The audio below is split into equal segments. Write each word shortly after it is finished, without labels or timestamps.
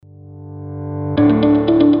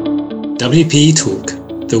WP Talk,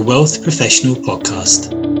 the Wealth Professional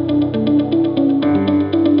Podcast.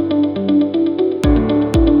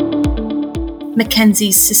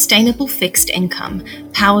 Mackenzie's sustainable fixed income,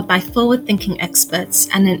 powered by forward-thinking experts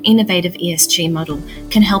and an innovative ESG model,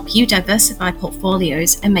 can help you diversify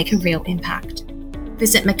portfolios and make a real impact.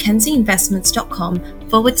 Visit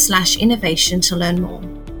mackenzieinvestments.com/innovation to learn more.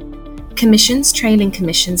 Commissions, trailing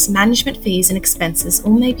commissions, management fees and expenses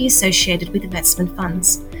all may be associated with investment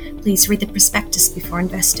funds. Please read the prospectus before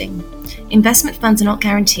investing. Investment funds are not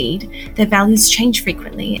guaranteed, their values change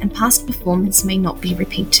frequently, and past performance may not be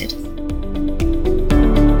repeated.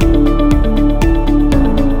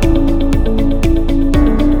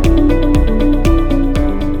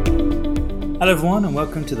 Hello everyone and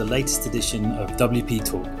welcome to the latest edition of WP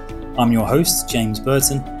Talk. I'm your host, James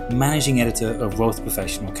Burton, Managing Editor of Wealth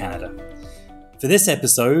Professional Canada. For this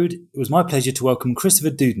episode, it was my pleasure to welcome Christopher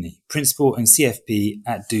Dewdney, Principal and CFP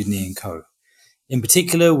at Dewdney & Co. In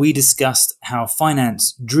particular, we discussed how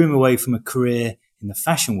finance drew him away from a career in the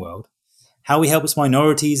fashion world, how he helps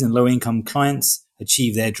minorities and low-income clients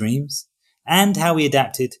achieve their dreams, and how he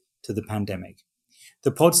adapted to the pandemic. The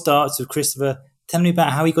pod starts with Christopher telling me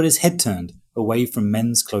about how he got his head turned away from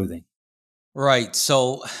men's clothing. Right.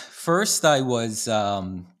 So first I was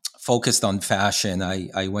focused on fashion.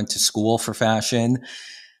 I went to school for fashion.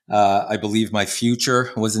 I believe my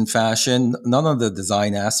future was in fashion, not on the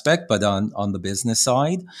design aspect, but on the business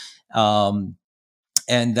side. And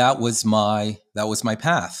that was my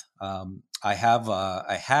path. I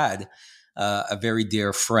had a very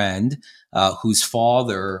dear friend whose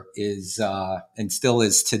father is and still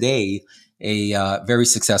is today a very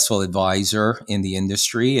successful advisor in the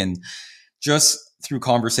industry. And just through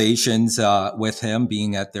conversations with him,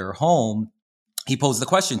 being at their home, he posed the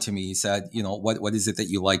question to me. He said, what is it that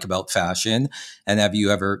you like about fashion? And have you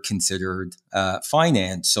ever considered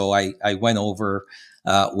finance? So I went over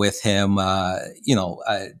with him, the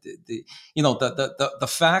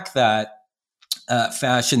fact that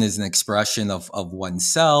fashion is an expression of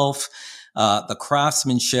oneself, the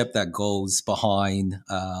craftsmanship that goes behind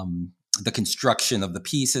the construction of the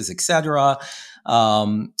pieces, etc.,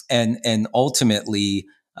 and ultimately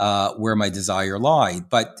where my desire lied.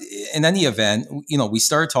 But in any event, we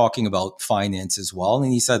started talking about finance as well,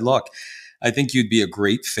 and he said, "Look, I think you'd be a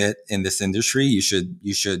great fit in this industry. You should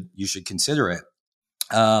consider it."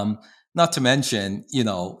 Not to mention, he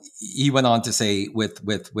went on to say, with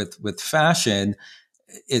fashion,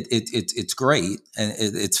 it's great and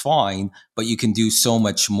it's fine, but you can do so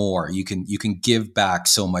much more. You can give back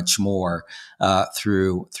so much more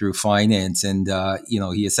through finance. And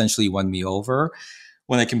he essentially won me over.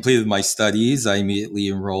 When I completed my studies, I immediately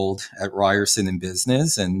enrolled at Ryerson in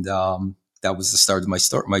business, and that was the start of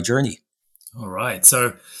my journey. All right.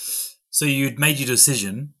 So you'd made your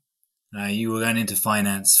decision. You were going into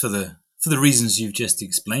finance for the reasons you've just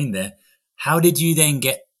explained there. How did you then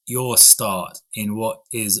get your start in what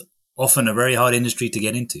is often a very hard industry to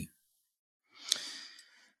get into?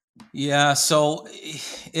 Yeah, so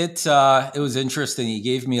it was interesting. He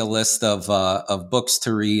gave me a list of books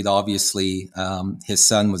to read. Obviously, his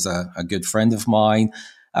son was a good friend of mine.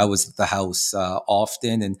 I was at the house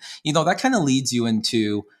often, and that kind of leads you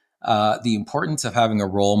into the importance of having a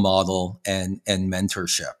role model and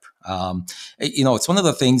mentorship. It's one of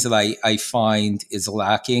the things that I find is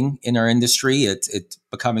lacking in our industry. It's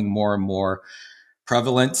becoming more and more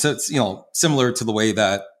prevalent. So it's, similar to the way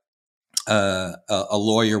that a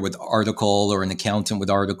lawyer would article, or an accountant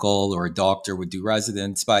would article, or a doctor would do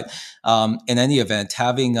residence. But in any event,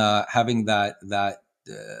 having that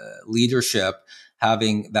leadership,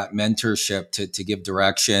 having that mentorship to give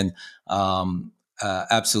direction,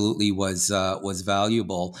 absolutely was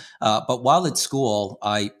valuable. But while at school,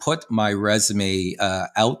 I put my resume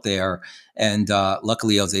out there, and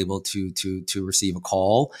luckily I was able to receive a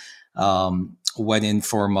call. Went in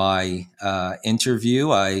for my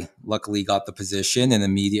interview. I luckily got the position and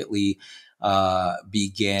immediately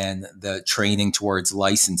began the training towards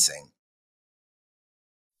licensing.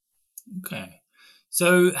 Okay.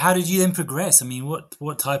 So how did you then progress? I mean,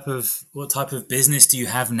 what type of business do you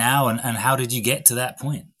have now, and how did you get to that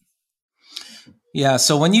point? Yeah,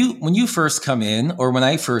 so when you first come in, or when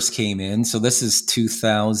I first came in, so this is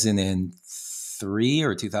 2003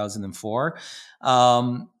 or 2004,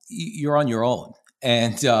 you're on your own,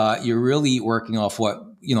 and you're really working off what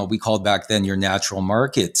we called back then your natural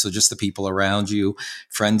market. So just the people around you,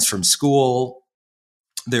 friends from school,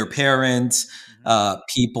 their parents,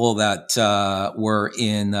 people that were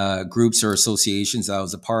in groups or associations that I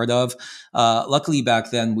was a part of. Luckily,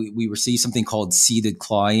 back then, we received something called seeded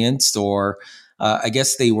clients, or I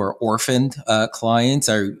guess they were orphaned clients.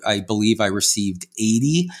 I believe I received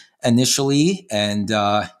 80 initially, and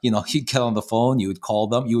you'd get on the phone, you would call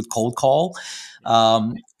them, you would cold call.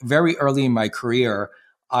 Very early in my career,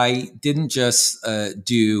 I didn't just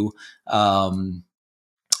do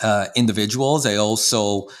individuals. I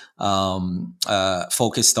also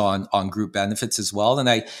focused on group benefits as well, and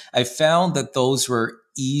I found that those were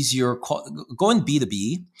easier. Going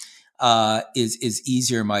B2B is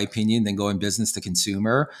easier in my opinion than going business to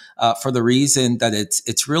consumer, for the reason that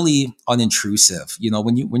it's really unintrusive.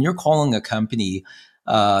 When you're calling a company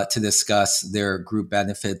to discuss their group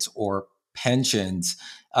benefits or pensions,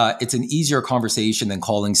 it's an easier conversation than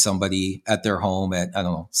calling somebody at their home at, I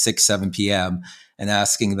don't know, 6, 7 p.m. and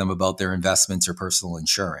asking them about their investments or personal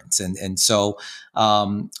insurance. And so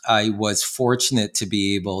I was fortunate to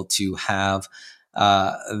be able to have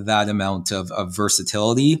that amount of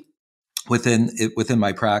versatility within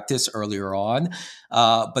my practice earlier on,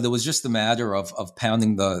 but it was just a matter of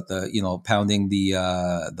pounding the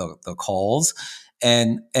calls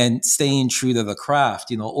and staying true to the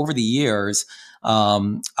craft. Over the years,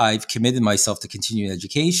 I've committed myself to continuing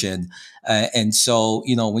education, and so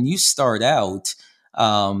when you start out.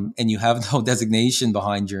 And you have no designation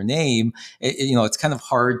behind your name, it's kind of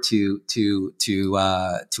hard to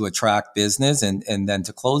attract business and then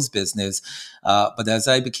to close business. But as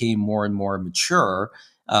I became more and more mature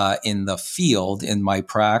in the field, in my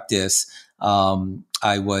practice, I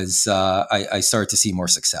started to see more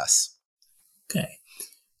success. Okay.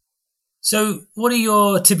 So, what are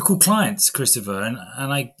your typical clients, Christopher?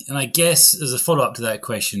 And I guess as a follow up to that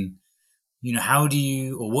question, how do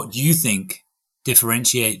you, or what do you think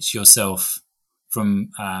differentiates yourself from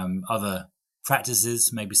other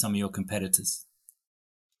practices, maybe some of your competitors?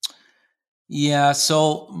 Yeah,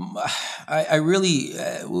 so I really,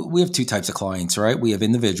 we have two types of clients, right? We have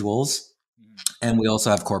individuals and we also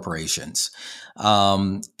have corporations.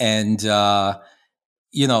 On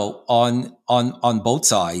both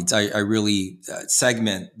sides, I really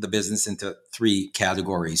segment the business into three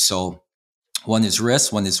categories. So one is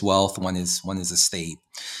risk, one is wealth, one is estate.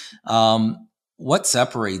 What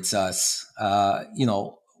separates us, one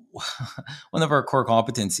of our core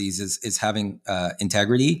competencies is having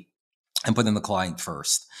integrity and putting the client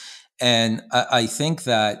first. And I think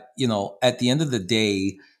that, at the end of the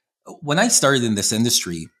day, when I started in this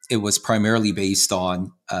industry, it was primarily based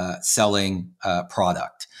on selling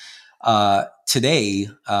product. Today,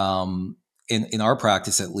 in our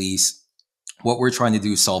practice at least, what we're trying to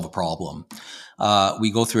do is solve a problem. We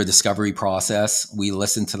go through a discovery process. We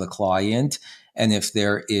listen to the client. And if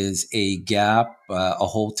there is a gap, a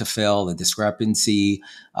hole to fill, a discrepancy,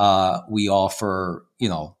 we offer,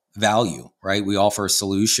 value, right? We offer a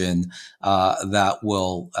solution that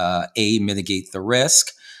will mitigate the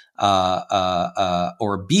risk,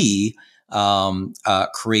 or B,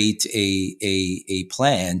 create a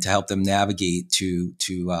plan to help them navigate to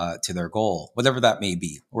their goal, whatever that may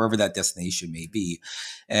be, wherever that destination may be.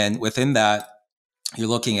 And within that, you're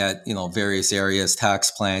looking at various areas: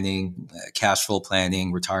 tax planning, cash flow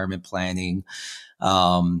planning, retirement planning,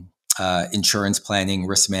 insurance planning,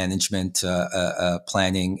 risk management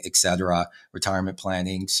planning, etc., retirement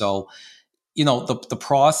planning. So the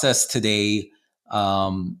process today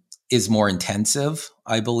is more intensive,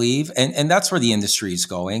 I believe, and that's where the industry is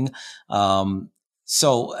going.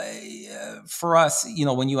 So for us,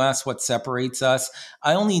 when you ask what separates us,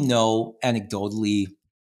 I only know anecdotally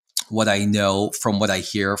what I know from what I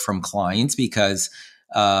hear from clients, because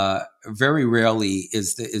very rarely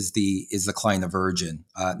is the client a virgin.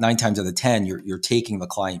 9 times out of 10, you're taking the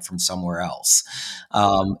client from somewhere else,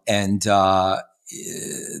 and the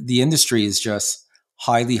industry is just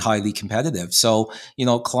highly competitive. So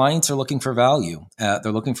clients are looking for value.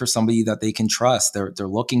 They're looking for somebody that they can trust. They're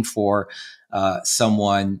looking for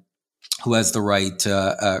someone who has the right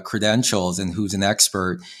credentials and who's an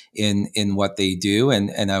expert in what they do.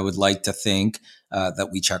 And I would like to think that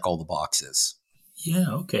we check all the boxes.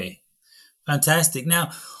 Yeah. Okay. Fantastic.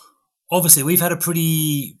 Now, obviously, we've had a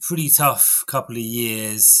pretty tough couple of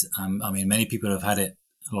years. Many people have had it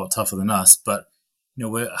a lot tougher than us, but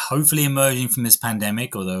we're hopefully emerging from this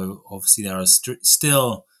pandemic. Although obviously there are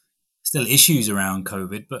still issues around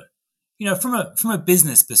COVID. But from a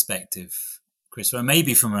business perspective, Chris, or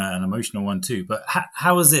maybe from an emotional one too, but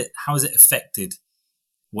how has it affected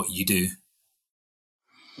what you do?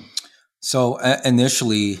 So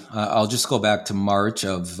initially, I'll just go back to March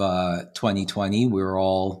of 2020. We were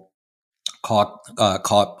all caught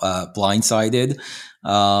blindsided.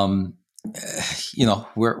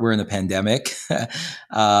 We're in a pandemic,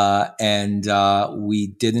 and we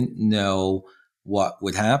didn't know what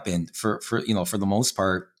would happen. For the most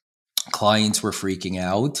part, clients were freaking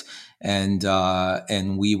out, and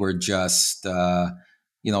we were just it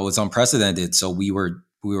was unprecedented. So we were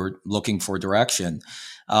looking for direction.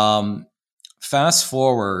 Fast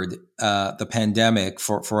forward, the pandemic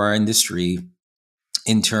for our industry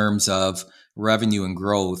in terms of revenue and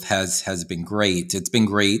growth has been great. It's been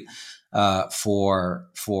great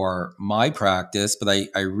for my practice, but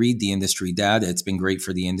I read the industry data. It's been great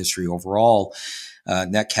for the industry overall.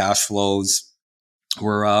 Net cash flows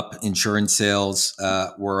were up, insurance sales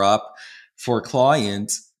were up for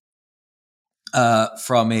clients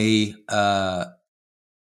from a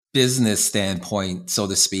business standpoint, so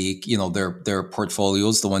to speak. Their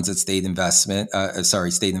portfolios, the ones that stayed invested,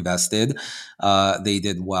 they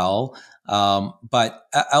did well. But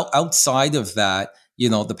outside of that,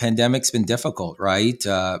 the pandemic's been difficult, right?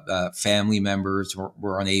 Family members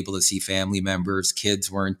were unable to see family members.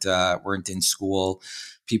 Kids weren't in school.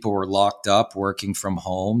 People were locked up, working from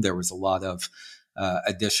home. There was a lot of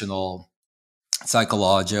additional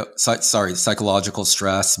psychological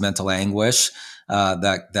stress, mental anguish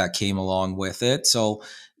that came along with it. So,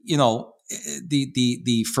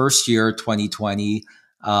 the first year, 2020,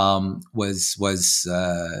 was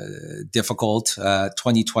difficult.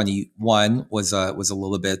 2021 was a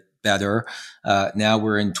little bit better. Now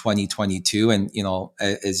we're in 2022, and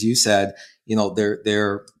as you said,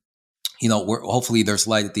 hopefully there's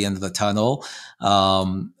light at the end of the tunnel.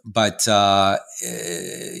 But to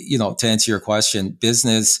answer your question,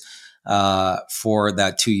 business for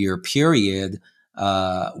that 2-year period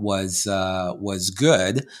was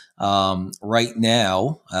good. Right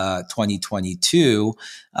now, 2022,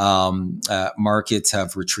 markets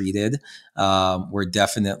have retreated. We're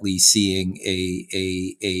definitely seeing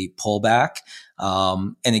a pullback.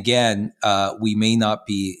 And again, we may not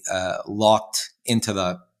be locked into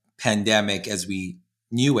the pandemic as we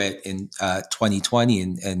knew it in 2020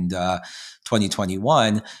 and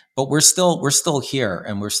 2021, but we're still here,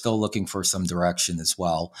 and we're still looking for some direction as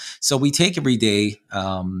well. So we take every day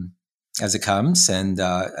as it comes, and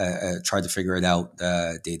try to figure it out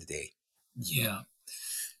day to day. Yeah.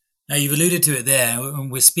 Now, you've alluded to it there.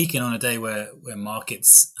 We're speaking on a day where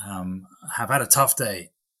markets have had a tough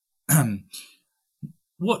day.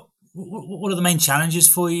 What are the main challenges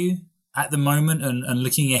for you at the moment, and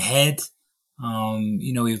looking ahead?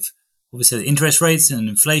 We've obviously the interest rates and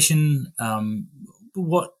inflation.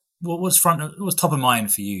 What's top of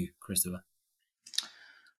mind for you, Christopher?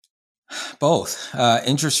 Both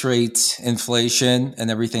interest rates, inflation,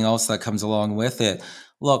 and everything else that comes along with it.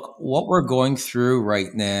 Look, what we're going through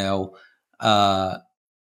right now,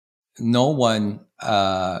 no one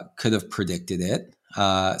could have predicted it.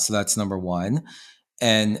 So that's number one.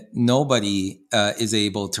 And nobody is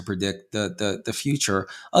able to predict the future.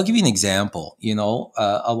 I'll give you an example.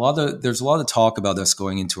 There's a lot of talk about us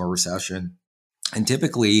going into a recession, and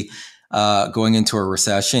typically, going into a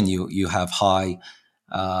recession, you have high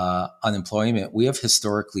unemployment. We have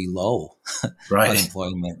historically low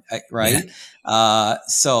unemployment, right? Yeah.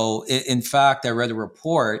 So, in fact, I read a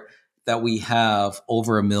report that we have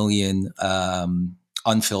over 1 million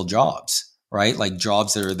unfilled jobs. Right? Like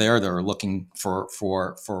jobs that are there that are looking for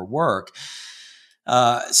work.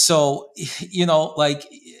 So,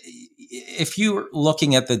 if you're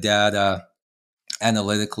looking at the data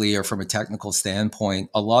analytically or from a technical standpoint,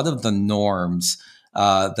 a lot of the norms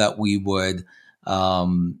that we would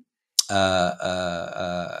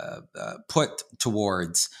put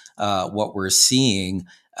towards what we're seeing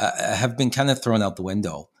have been kind of thrown out the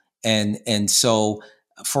window. And so,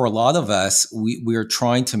 for a lot of us, we're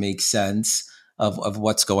trying to make sense of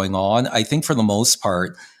what's going on. I think for the most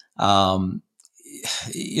part,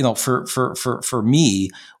 for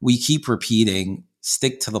me, we keep repeating,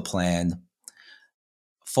 stick to the plan,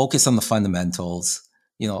 focus on the fundamentals,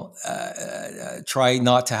 try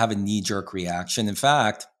not to have a knee-jerk reaction. In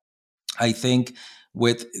fact, I think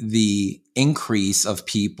with the increase of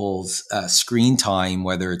people's screen time,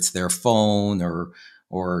 whether it's their phone or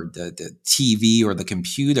the TV or the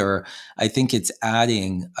computer, I think it's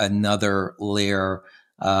adding another layer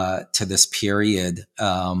to this period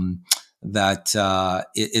that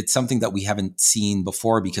it's something that we haven't seen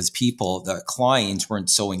before, because the clients weren't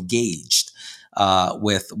so engaged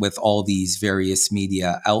with all these various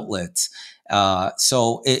media outlets.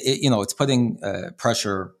 So it's putting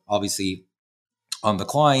pressure, obviously, on the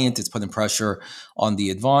client. It's putting pressure on the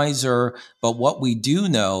advisor. But what we do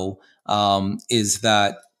know is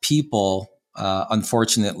that people,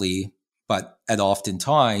 unfortunately, but at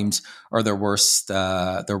oftentimes are their worst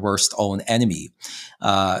own enemy.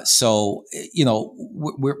 So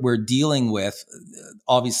we're dealing with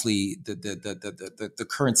obviously the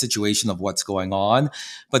current situation of what's going on,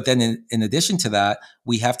 but then in addition to that,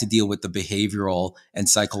 we have to deal with the behavioral and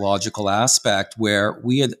psychological aspect where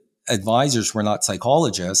we advisors, we're not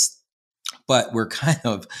psychologists, but we're kind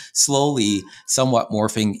of slowly somewhat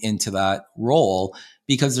morphing into that role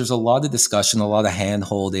because there's a lot of discussion, a lot of hand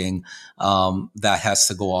holding that has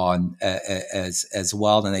to go on as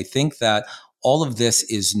well. And I think that all of this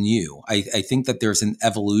is new. I think that there's an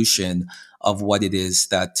evolution of what it is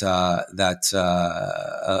that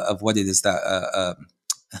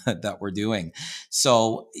that we're doing.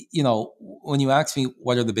 So, when you ask me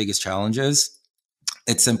what are the biggest challenges,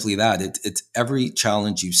 it's simply that it's every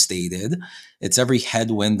challenge you stated. It's every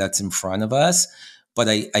headwind that's in front of us. But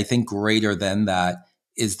I think greater than that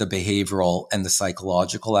is the behavioral and the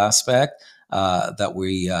psychological aspect that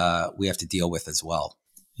we have to deal with as well.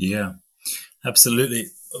 Yeah, absolutely.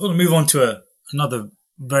 I want to move on to another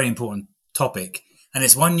very important topic. And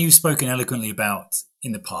it's one you've spoken eloquently about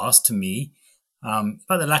in the past to me,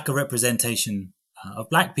 about the lack of representation of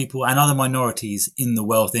Black people and other minorities in the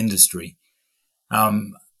wealth industry. I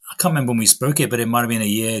can't remember when we spoke it, but it might have been a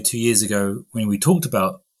year, 2 years ago when we talked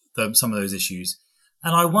about some of those issues.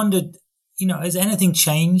 And I wondered, has anything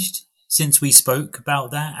changed since we spoke about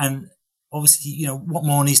that? And obviously, what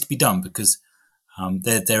more needs to be done? Because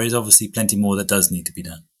there is obviously plenty more that does need to be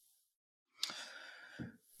done.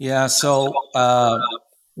 Yeah. So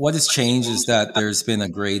what has changed is that there's been a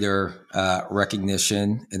greater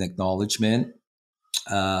recognition and acknowledgement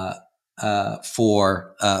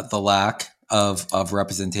for the lack of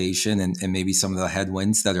representation and maybe some of the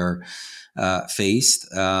headwinds that are faced.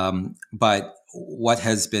 But what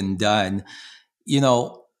has been done,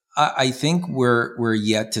 I think we're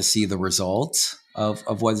yet to see the results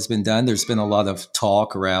of what has been done. There's been a lot of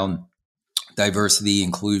talk around diversity,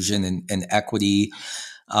 inclusion, and equity.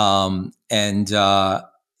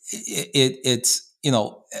 It's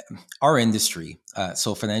our industry,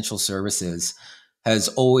 so financial services, has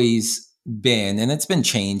always been, and it's been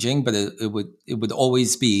changing, but it would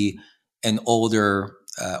always be an older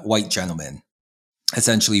white gentleman,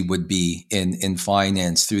 essentially, would be in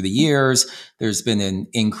finance. Through the years, there's been an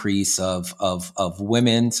increase of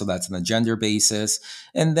women, so that's on a gender basis,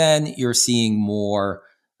 and then you're seeing more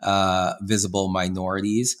visible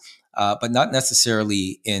minorities. But not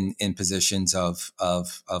necessarily in positions of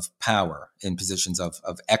power, in positions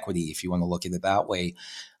of equity, if you want to look at it that way.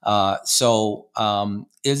 So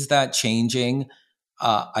is that changing?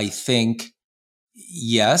 I think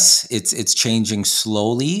yes, it's changing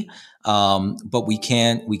slowly, but we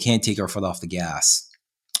can't take our foot off the gas,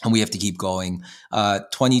 and we have to keep going.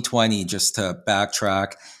 2020, just to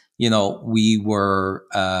backtrack. We were,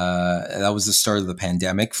 that was the start of the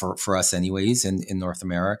pandemic for us anyways in North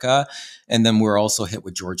America. And then we're also hit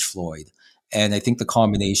with George Floyd. And I think the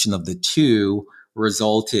combination of the two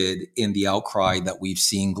resulted in the outcry that we've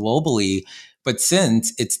seen globally. But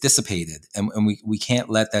since it's dissipated, and we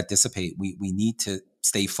can't let that dissipate, we need to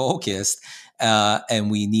stay focused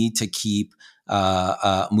and we need to keep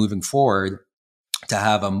moving forward to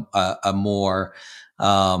have a more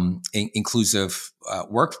inclusive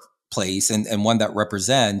workplace and one that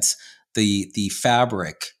represents the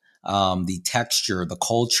fabric, the texture, the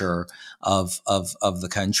culture of the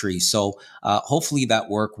country. So hopefully that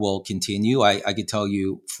work will continue. I could tell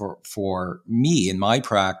you for me in my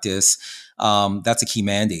practice, that's a key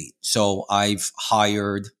mandate. So I've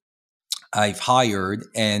hired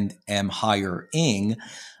and am hiring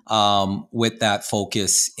with that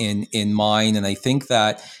focus in mind. And I think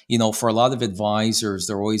that, for a lot of advisors,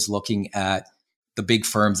 they're always looking at the big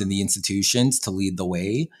firms and the institutions to lead the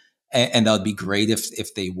way. And that would be great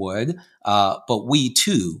if they would. But we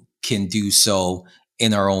too can do so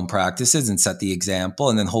in our own practices and set the example.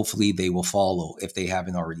 And then hopefully they will follow if they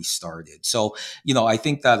haven't already started. So, I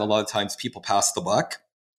think that a lot of times people pass the buck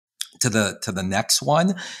to the next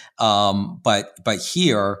one. But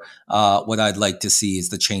here, what I'd like to see is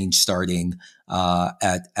the change starting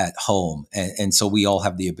at home. And so we all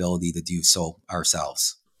have the ability to do so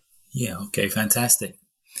ourselves. Yeah. Okay. Fantastic.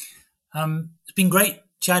 It's been great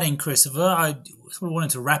chatting, Christopher. I sort of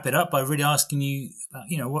wanted to wrap it up by really asking you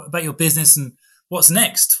about your business and what's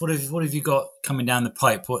next. What have you got coming down the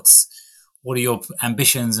pipe? What are your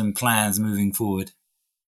ambitions and plans moving forward?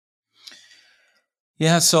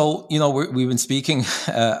 Yeah, so we've been speaking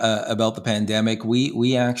about the pandemic.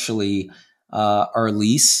 We actually our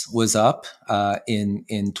lease was up in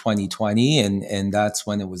 2020, and that's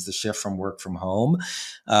when it was the shift from work from home.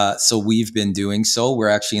 So we've been doing so. We're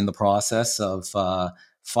actually in the process of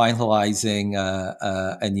finalizing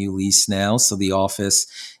a new lease now. So the office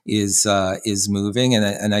is moving,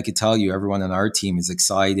 and I could tell you, everyone on our team is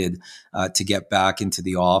excited to get back into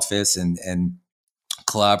the office and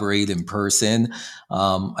collaborate in person.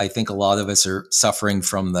 I think a lot of us are suffering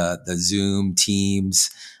from the Zoom, Teams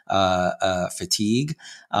fatigue.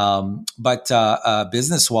 But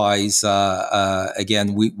business-wise,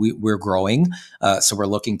 again, we're growing, so we're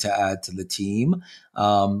looking to add to the team.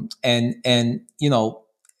 And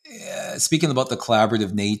speaking about the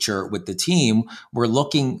collaborative nature with the team, we're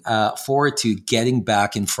looking forward to getting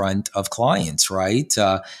back in front of clients, right?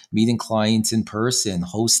 Meeting clients in person,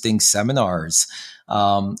 hosting seminars.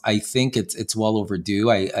 I think it's well overdue.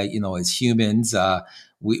 I as humans,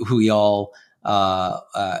 we all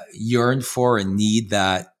yearn for and need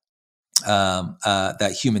that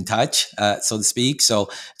human touch, so to speak. So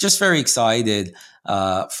just very excited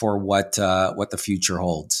for what the future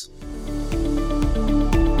holds.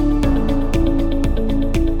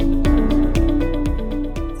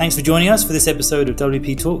 Thanks for joining us for this episode of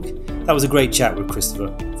WP Talk. That was a great chat with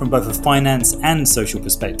Christopher. From both a finance and social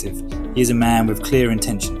perspective, he is a man with clear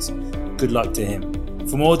intentions. Good luck to him.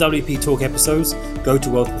 For more WP Talk episodes, go to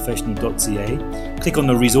wealthprofessional.ca, click on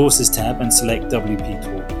the Resources tab and select WP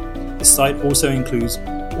Talk. The site also includes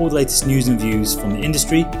all the latest news and views from the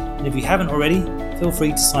industry, and if you haven't already, feel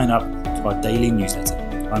free to sign up to our daily newsletter.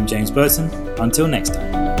 I'm James Burton. Until next time.